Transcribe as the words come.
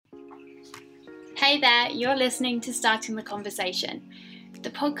Hey there, you're listening to Starting the Conversation, the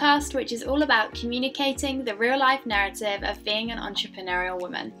podcast which is all about communicating the real life narrative of being an entrepreneurial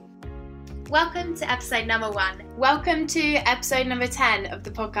woman. Welcome to episode number 1. Welcome to episode number 10 of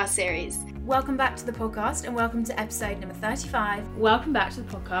the podcast series. Welcome back to the podcast and welcome to episode number 35. Welcome back to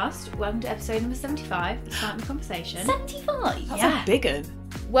the podcast. Welcome to episode number 75 of Starting the Conversation. 75? That's a big one.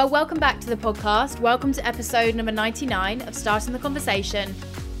 Well, welcome back to the podcast. Welcome to episode number 99 of Starting the Conversation.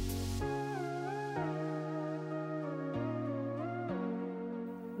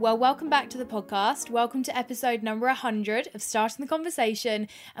 Well, welcome back to the podcast. Welcome to episode number 100 of Starting the Conversation,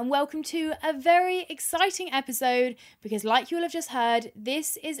 and welcome to a very exciting episode because, like you will have just heard,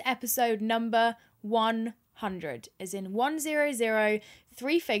 this is episode number 100, as in 100,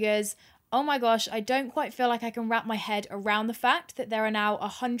 3 figures. Oh my gosh, I don't quite feel like I can wrap my head around the fact that there are now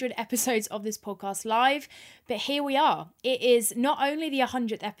 100 episodes of this podcast live, but here we are. It is not only the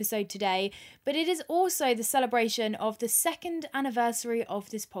 100th episode today, but it is also the celebration of the 2nd anniversary of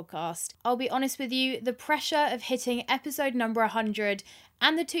this podcast. I'll be honest with you, the pressure of hitting episode number 100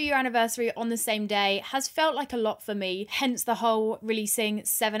 and the 2-year anniversary on the same day has felt like a lot for me, hence the whole releasing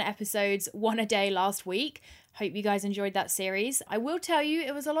 7 episodes, 1 a day last week. Hope you guys enjoyed that series. I will tell you,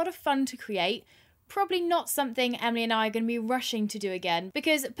 it was a lot of fun to create. Probably not something Emily and I are going to be rushing to do again,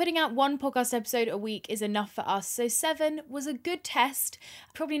 because putting out 1 podcast episode a week is enough for us. So 7 was a good test.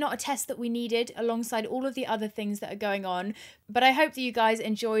 Probably not a test that we needed alongside all of the other things that are going on. But I hope that you guys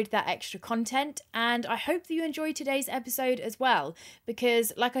enjoyed that extra content, and I hope that you enjoyed today's episode as well,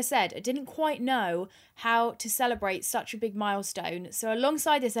 because like I said, I didn't quite know how to celebrate such a big milestone. So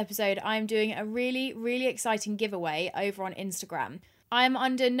alongside this episode, I'm doing a really, really exciting giveaway over on Instagram. I am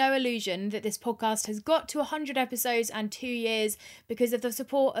under no illusion that this podcast has got to 100 episodes and 2 years because of the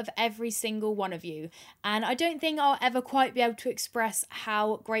support of every single one of you. And I don't think I'll ever quite be able to express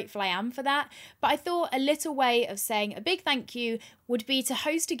how grateful I am for that. But I thought a little way of saying a big thank you would be to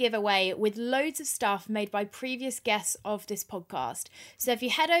host a giveaway with loads of stuff made by previous guests of this podcast. So if you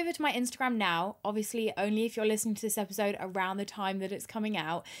head over to my Instagram now, obviously only if you're listening to this episode around the time that it's coming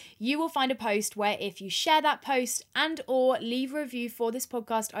out, you will find a post where if you share that post and or leave a review for this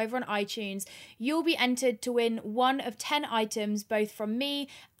podcast over on iTunes, you'll be entered to win one of 10 items, both from me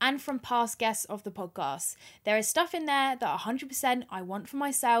and from past guests of the podcast. There is stuff in there that 100% I want for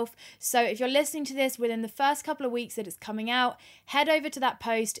myself. So if you're listening to this within the first couple of weeks that it's coming out, head over to that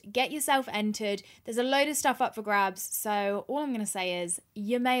post, get yourself entered. There's a load of stuff up for grabs. So all I'm going to say is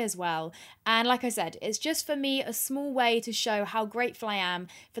you may as well. And like I said, it's just for me a small way to show how grateful I am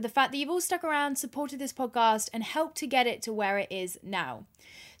for the fact that you've all stuck around, supported this podcast, and helped to get it to where it is now.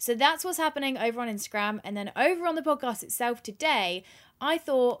 So that's what's happening over on Instagram. And then over on the podcast itself today, I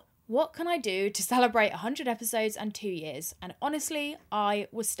thought, what can I do to celebrate 100 episodes and 2 years? And honestly, I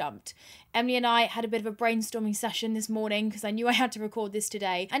was stumped. Emily and I had a bit of a brainstorming session this morning because I knew I had to record this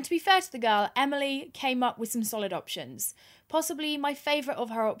today. And to be fair to the girl, Emily came up with some solid options. Possibly my favourite of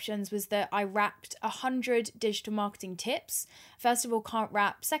her options was that I wrapped 100 digital marketing tips. First of all, can't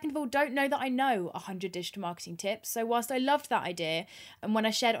rap. Second of all, don't know that I know 100 digital marketing tips. So whilst I loved that idea, and when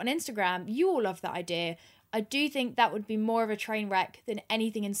I shared it on Instagram, you all loved that idea, I do think that would be more of a train wreck than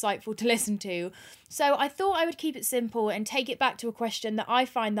anything insightful to listen to. So I thought I would keep it simple and take it back to a question that I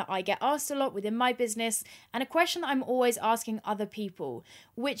find that I get asked a lot within my business, and a question that I'm always asking other people,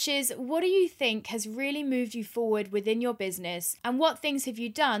 which is, what do you think has really moved you forward within your business, and what things have you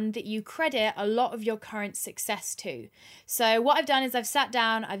done that you credit a lot of your current success to? So what I've done is I've sat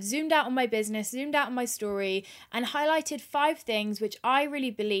down, I've zoomed out on my business, zoomed out on my story, and highlighted 5 things which I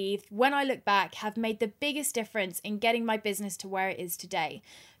really believe, when I look back, have made the biggest difference in getting my business to where it is today.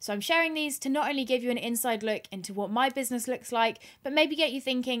 So I'm sharing these to not only give you an inside look into what my business looks like, but maybe get you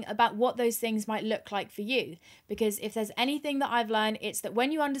thinking about what those things might look like for you. Because if there's anything that I've learned, it's that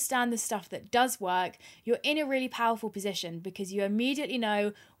when you understand the stuff that does work, you're in a really powerful position because you immediately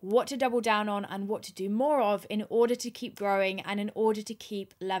know what to double down on and what to do more of in order to keep growing and in order to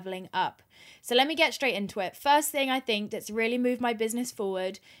keep leveling up. So let me get straight into it. First thing I think that's really moved my business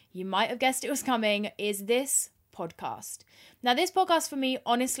forward, you might have guessed it was coming, is this podcast. Now, this podcast for me,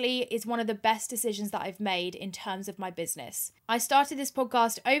 honestly, is one of the best decisions that I've made in terms of my business. I started this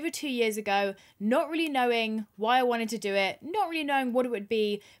podcast over 2 years ago, not really knowing why I wanted to do it, not really knowing what it would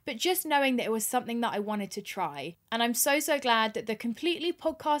be, but just knowing that it was something that I wanted to try. And I'm so glad that the completely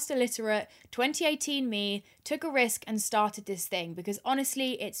podcast illiterate 2018 me took a risk and started this thing, because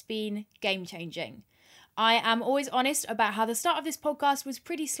honestly, it's been game changing. I am always honest about how the start of this podcast was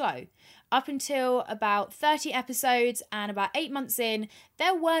pretty slow. Up until about 30 episodes and about 8 months in,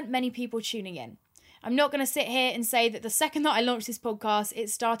 there weren't many people tuning in. I'm not going to sit here and say that the second that I launched this podcast,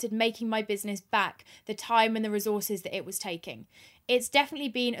 it started making my business back the time and the resources that it was taking. It's definitely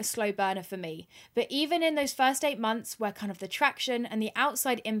been a slow burner for me. But even in those first 8 months where kind of the traction and the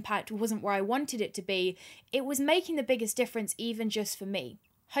outside impact wasn't where I wanted it to be, it was making the biggest difference even just for me.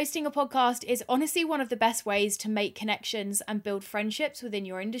 Hosting a podcast is honestly one of the best ways to make connections and build friendships within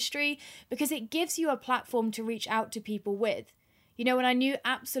your industry because it gives you a platform to reach out to people with. You know, when I knew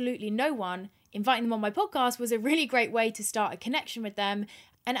absolutely no one, inviting them on my podcast was a really great way to start a connection with them.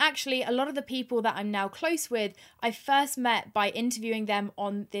 And actually, a lot of the people that I'm now close with, I first met by interviewing them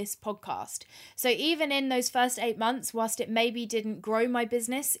on this podcast. So even in those first 8 months, whilst it maybe didn't grow my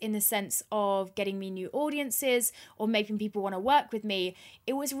business in the sense of getting me new audiences or making people want to work with me,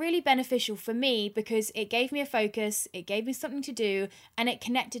 it was really beneficial for me because it gave me a focus, it gave me something to do, and it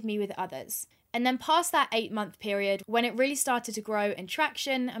connected me with others. And then past that 8-month period, when it really started to grow in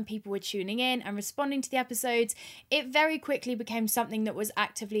traction and people were tuning in and responding to the episodes, it very quickly became something that was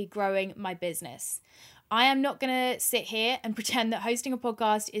actively growing my business. I am not going to sit here and pretend that hosting a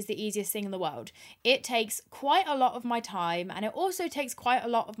podcast is the easiest thing in the world. It takes quite a lot of my time and it also takes quite a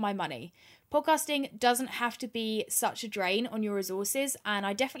lot of my money. Podcasting doesn't have to be such a drain on your resources, and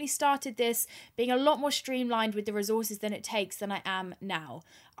I definitely started this being a lot more streamlined with the resources than it takes than I am now.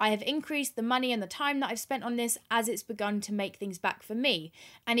 I have increased the money and the time that I've spent on this as it's begun to make things back for me.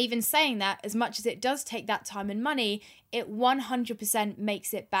 And even saying that, as much as it does take that time and money, it 100%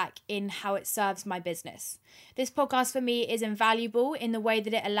 makes it back in how it serves my business. This podcast for me is invaluable in the way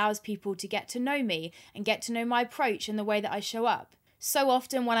that it allows people to get to know me and get to know my approach and the way that I show up. So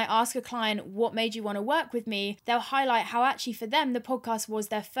often when I ask a client, what made you want to work with me, they'll highlight how actually for them, the podcast was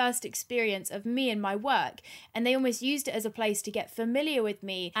their first experience of me and my work. And they almost used it as a place to get familiar with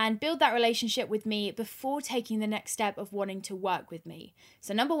me and build that relationship with me before taking the next step of wanting to work with me.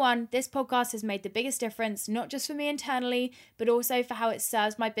 So number one, this podcast has made the biggest difference, not just for me internally, but also for how it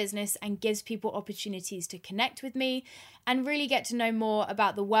serves my business and gives people opportunities to connect with me and really get to know more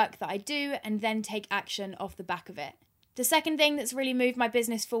about the work that I do and then take action off the back of it. The second thing that's really moved my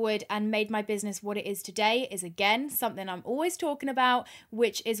business forward and made my business what it is today is, again, something I'm always talking about,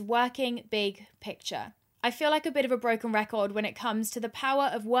 which is working big picture. I feel like a bit of a broken record when it comes to the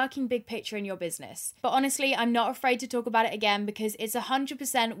power of working big picture in your business. But honestly, I'm not afraid to talk about it again because it's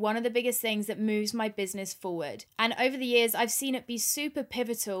 100% one of the biggest things that moves my business forward. And over the years, I've seen it be super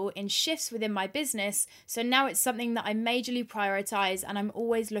pivotal in shifts within my business. So now it's something that I majorly prioritize and I'm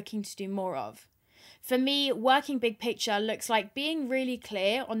always looking to do more of. For me, working big picture looks like being really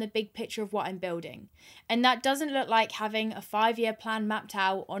clear on the big picture of what I'm building. And that doesn't look like having a 5-year plan mapped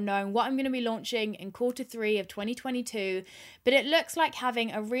out or knowing what I'm going to be launching in Q3 of 2022, but it looks like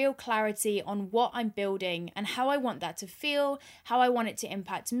having a real clarity on what I'm building and how I want that to feel, how I want it to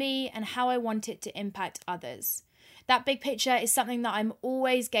impact me, and how I want it to impact others. That big picture is something that I'm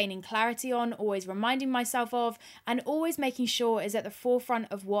always gaining clarity on, always reminding myself of, and always making sure is at the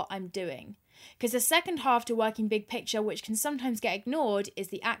forefront of what I'm doing. Because the second half to working big picture, which can sometimes get ignored, is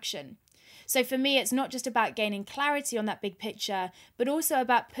the action. So for me, it's not just about gaining clarity on that big picture, but also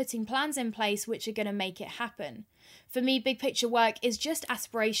about putting plans in place which are going to make it happen. For me, big picture work is just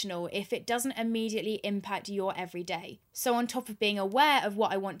aspirational if it doesn't immediately impact your everyday. So on top of being aware of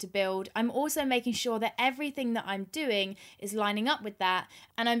what I want to build, I'm also making sure that everything that I'm doing is lining up with that,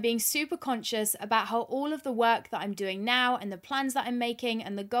 and I'm being super conscious about how all of the work that I'm doing now and the plans that I'm making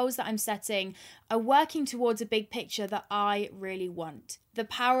and the goals that I'm setting are working towards a big picture that I really want. The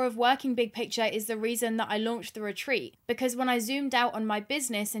power of working big picture is the reason that I launched the retreat, because when I zoomed out on my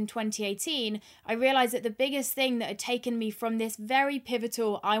business in 2018, I realized that the biggest thing that had taken me from this very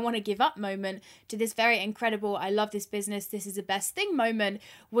pivotal I want to give up moment to this very incredible I love this business, this is the best thing moment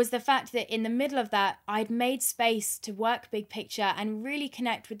was the fact that in the middle of that I'd made space to work big picture and really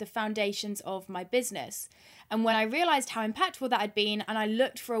connect with the foundations of my business. And when I realized how impactful that had been and I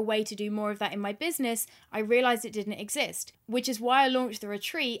looked for a way to do more of that in my business, I realized it didn't exist, which is why I launched the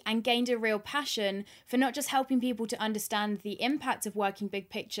retreat and gained a real passion for not just helping people to understand the impact of working big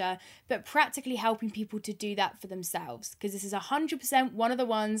picture, but practically helping people to do that for themselves. Because this is 100% one of the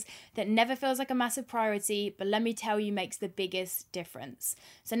ones that never feels like a massive priority, but let me tell you, makes the biggest difference.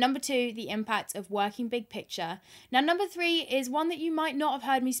 So number 2, the impact of working big picture. Now number 3 is one that you might not have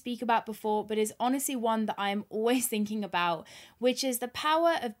heard me speak about before, but is honestly one that I am always thinking about, which is the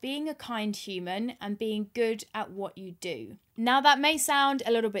power of being a kind human and being good at what you do. Now that may sound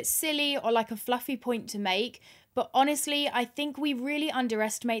a little bit silly or like a fluffy point to make, but honestly, I think we really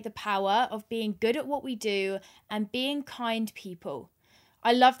underestimate the power of being good at what we do and being kind people.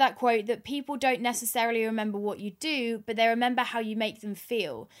 I love that quote that people don't necessarily remember what you do, but they remember how you make them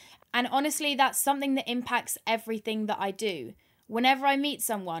feel. And honestly, that's something that impacts everything that I do. Whenever I meet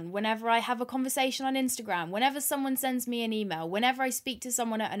someone, whenever I have a conversation on Instagram, whenever someone sends me an email, whenever I speak to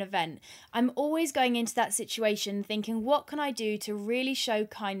someone at an event, I'm always going into that situation thinking, what can I do to really show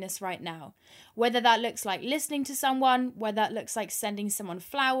kindness right now? Whether that looks like listening to someone, whether that looks like sending someone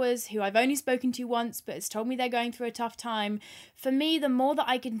flowers who I've only spoken to once but has told me they're going through a tough time. For me, the more that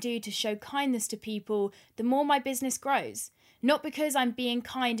I can do to show kindness to people, the more my business grows. Not because I'm being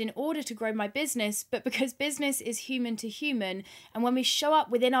kind in order to grow my business, but because business is human to human. And when we show up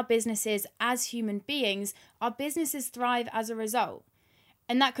within our businesses as human beings, our businesses thrive as a result.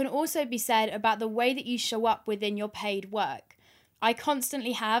 And that can also be said about the way that you show up within your paid work. I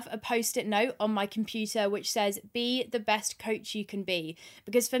constantly have a post-it note on my computer which says, be the best coach you can be.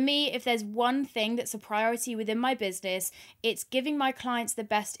 Because for me, if there's one thing that's a priority within my business, it's giving my clients the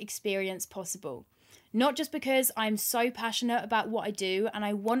best experience possible. Not just because I'm so passionate about what I do and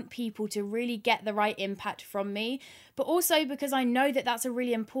I want people to really get the right impact from me, but also because I know that that's a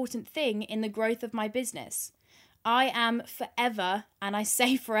really important thing in the growth of my business. I am forever, and I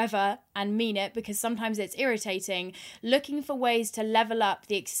say forever and mean it because sometimes it's irritating, looking for ways to level up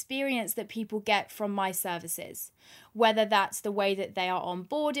the experience that people get from my services. Whether that's the way that they are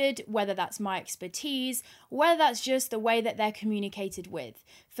onboarded, whether that's my expertise, whether that's just the way that they're communicated with.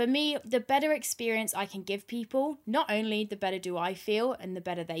 For me, the better experience I can give people, not only the better do I feel and the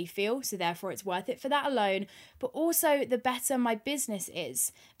better they feel, so therefore it's worth it for that alone, but also the better my business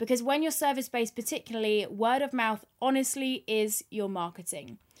is. Because when you're service-based particularly, word of mouth honestly is your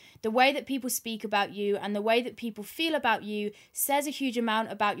marketing. The way that people speak about you and the way that people feel about you says a huge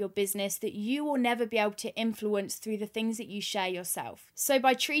amount about your business that you will never be able to influence through the things that you share yourself. So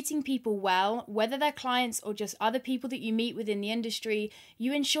by treating people well, whether they're clients or just other people that you meet within the industry,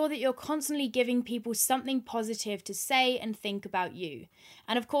 you ensure that you're constantly giving people something positive to say and think about you.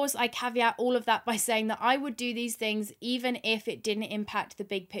 And of course, I caveat all of that by saying that I would do these things even if it didn't impact the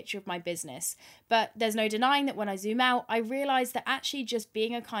big picture of my business. But there's no denying that when I zoom out, I realize that actually just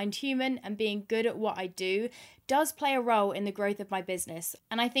being a kind human and being good at what I do does play a role in the growth of my business,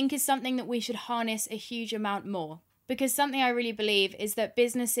 and I think is something that we should harness a huge amount more. Because something I really believe is that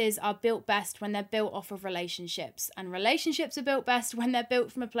businesses are built best when they're built off of relationships, and relationships are built best when they're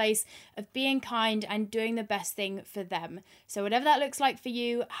built from a place of being kind and doing the best thing for them. So whatever that looks like for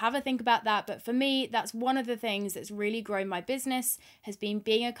you, have a think about that. But for me, that's one of the things that's really grown my business, has been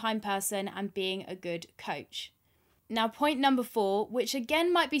being a kind person and being a good coach. Now, point number 4, which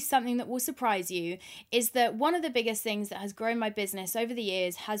again might be something that will surprise you, is that one of the biggest things that has grown my business over the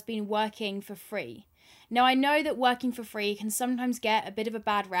years has been working for free. Now, I know that working for free can sometimes get a bit of a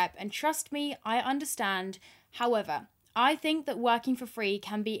bad rep, and trust me, I understand. However, I think that working for free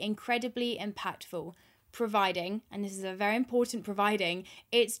can be incredibly impactful, providing, and this is a very important providing,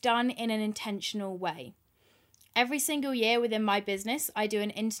 it's done in an intentional way. Every single year within my business, I do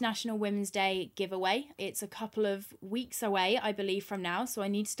an International Women's Day giveaway. It's a couple of weeks away, I believe, from now, so I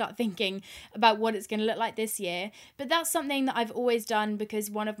need to start thinking about what it's going to look like this year. But that's something that I've always done because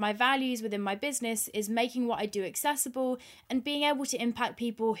one of my values within my business is making what I do accessible and being able to impact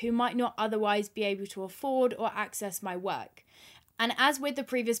people who might not otherwise be able to afford or access my work. And as with the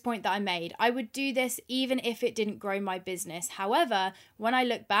previous point that I made, I would do this even if it didn't grow my business. However, when I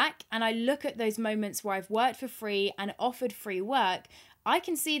look back and I look at those moments where I've worked for free and offered free work, I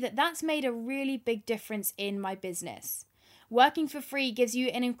can see that that's made a really big difference in my business. Working for free gives you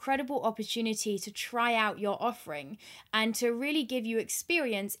an incredible opportunity to try out your offering and to really give you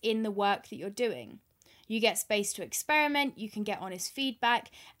experience in the work that you're doing. You get space to experiment, you can get honest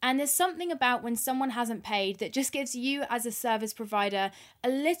feedback, and there's something about when someone hasn't paid that just gives you as a service provider a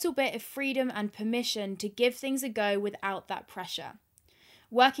little bit of freedom and permission to give things a go without that pressure.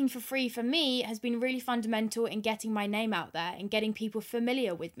 Working for free for me has been really fundamental in getting my name out there and getting people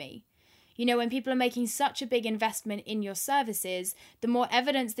familiar with me. You know, when people are making such a big investment in your services, the more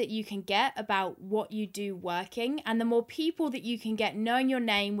evidence that you can get about what you do working and the more people that you can get knowing your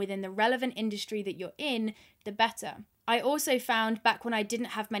name within the relevant industry that you're in, the better. I also found back when I didn't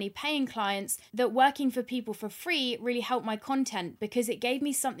have many paying clients that working for people for free really helped my content because it gave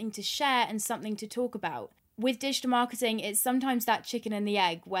me something to share and something to talk about. With digital marketing, it's sometimes that chicken and the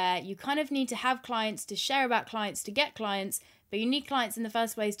egg where you kind of need to have clients to share about clients to get clients, but you need clients in the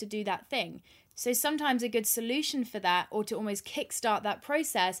first place to do that thing. So sometimes a good solution for that, or to almost kickstart that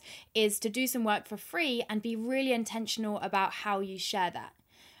process, is to do some work for free and be really intentional about how you share that.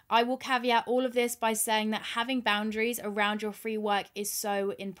 I will caveat all of this by saying that having boundaries around your free work is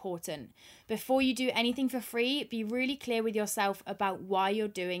so important. Before you do anything for free, be really clear with yourself about why you're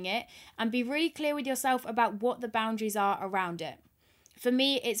doing it and be really clear with yourself about what the boundaries are around it. For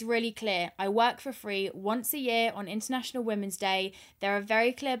me, it's really clear. I work for free once a year on International Women's Day. There are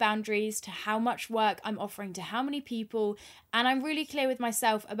very clear boundaries to how much work I'm offering to how many people, and I'm really clear with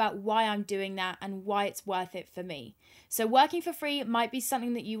myself about why I'm doing that and why it's worth it for me. So working for free might be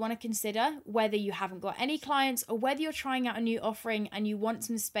something that you want to consider, whether you haven't got any clients or whether you're trying out a new offering and you want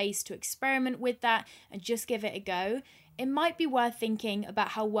some space to experiment with that and just give it a go. It might be worth thinking about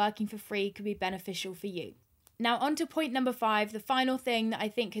how working for free could be beneficial for you. Now, on to point number 5, the final thing that I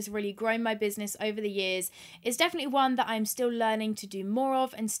think has really grown my business over the years is definitely one that I'm still learning to do more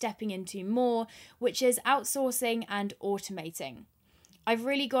of and stepping into more, which is outsourcing and automating. I've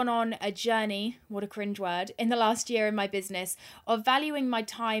really gone on a journey, what a cringe word, in the last year in my business of valuing my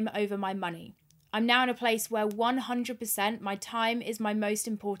time over my money. I'm now in a place where 100% my time is my most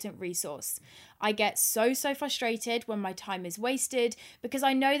important resource. I get so frustrated when my time is wasted because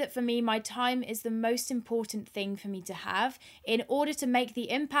I know that for me, my time is the most important thing for me to have in order to make the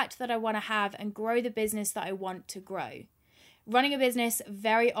impact that I want to have and grow the business that I want to grow. Running a business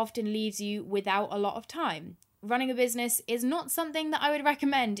very often leaves you without a lot of time. Running a business is not something that I would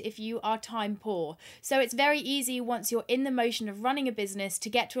recommend if you are time poor. So it's very easy once you're in the motion of running a business to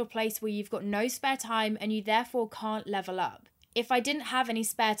get to a place where you've got no spare time and you therefore can't level up. If I didn't have any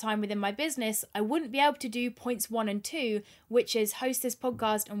spare time within my business, I wouldn't be able to do points 1 and 2, which is host this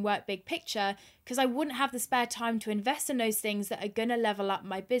podcast and work big picture, because I wouldn't have the spare time to invest in those things that are going to level up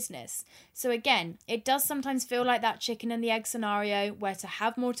my business. So again, it does sometimes feel like that chicken and the egg scenario where to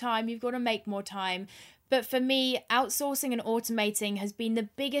have more time, you've got to make more time. But for me, outsourcing and automating has been the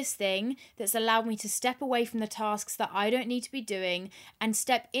biggest thing that's allowed me to step away from the tasks that I don't need to be doing and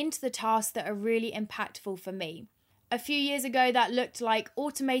step into the tasks that are really impactful for me. A few years ago, that looked like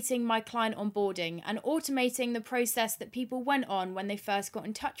automating my client onboarding and automating the process that people went on when they first got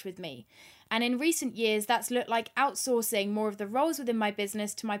in touch with me. And in recent years, that's looked like outsourcing more of the roles within my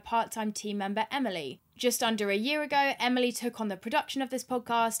business to my part-time team member, Emily. Just under a year ago, Emily took on the production of this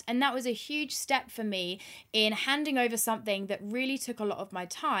podcast, and that was a huge step for me in handing over something that really took a lot of my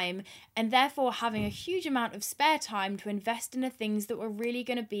time, and therefore having a huge amount of spare time to invest in the things that were really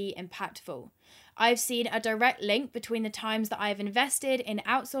going to be impactful. I've seen a direct link between the times that I've invested in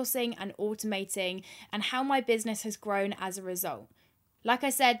outsourcing and automating and how my business has grown as a result. Like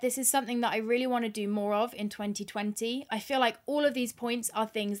I said, this is something that I really want to do more of in 2020. I feel like all of these points are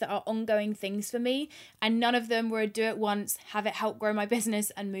things that are ongoing things for me, and none of them were a do it once, have it help grow my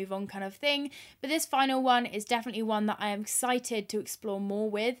business and move on kind of thing. But this final one is definitely one that I am excited to explore more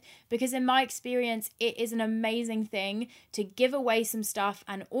with, because in my experience, it is an amazing thing to give away some stuff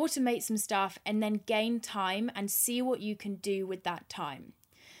and automate some stuff and then gain time and see what you can do with that time.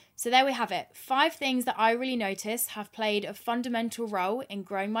 So there we have it. 5 things that I really notice have played a fundamental role in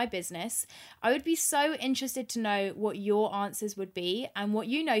growing my business. I would be so interested to know what your answers would be and what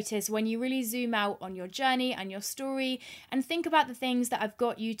you notice when you really zoom out on your journey and your story and think about the things that have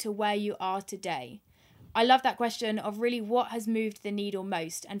got you to where you are today. I love that question of really what has moved the needle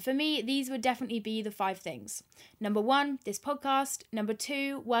most. And for me, these would definitely be the 5 things. Number 1, this podcast. Number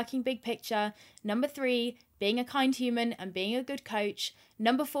 2, working big picture. Number 3, being a kind human and being a good coach.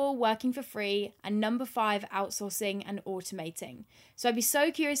 Number 4, working for free. And number 5, outsourcing and automating. So I'd be so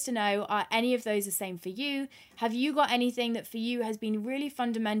curious to know, are any of those the same for you? Have you got anything that for you has been really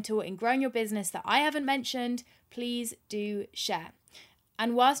fundamental in growing your business that I haven't mentioned? Please do share.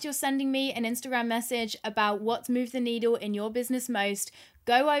 And whilst you're sending me an Instagram message about what's moved the needle in your business most,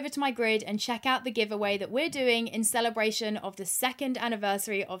 go over to my grid and check out the giveaway that we're doing in celebration of the 2nd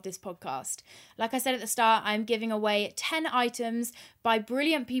anniversary of this podcast. Like I said at the start, I'm giving away 10 items by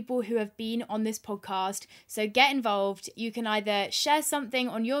brilliant people who have been on this podcast. So get involved. You can either share something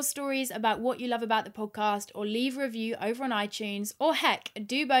on your stories about what you love about the podcast or leave a review over on iTunes, or heck,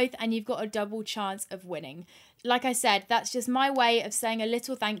 do both and you've got a double chance of winning. Like I said, that's just my way of saying a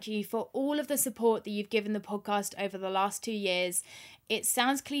little thank you for all of the support that you've given the podcast over the last 2 years. It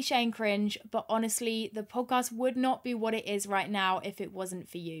sounds cliche and cringe, but honestly, the podcast would not be what it is right now if it wasn't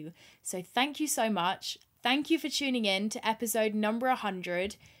for you. So thank you so much. Thank you for tuning in to episode number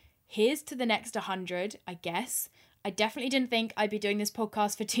 100. Here's to the next 100, I guess. I definitely didn't think I'd be doing this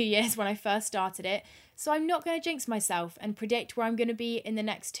podcast for 2 years when I first started it, so I'm not going to jinx myself and predict where I'm going to be in the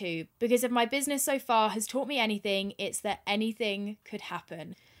next 2, because if my business so far has taught me anything, it's that anything could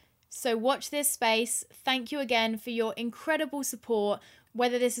happen. So watch this space. Thank you again for your incredible support,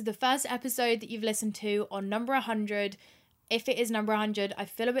 whether this is the first episode that you've listened to or number 100. If it is number 100, I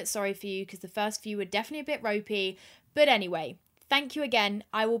feel a bit sorry for you because the first few were definitely a bit ropey, but anyway. Thank you again.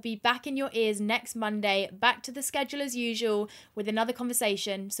 I will be back in your ears next Monday, back to the schedule as usual with another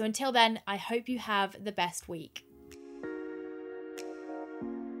conversation. So until then, I hope you have the best week.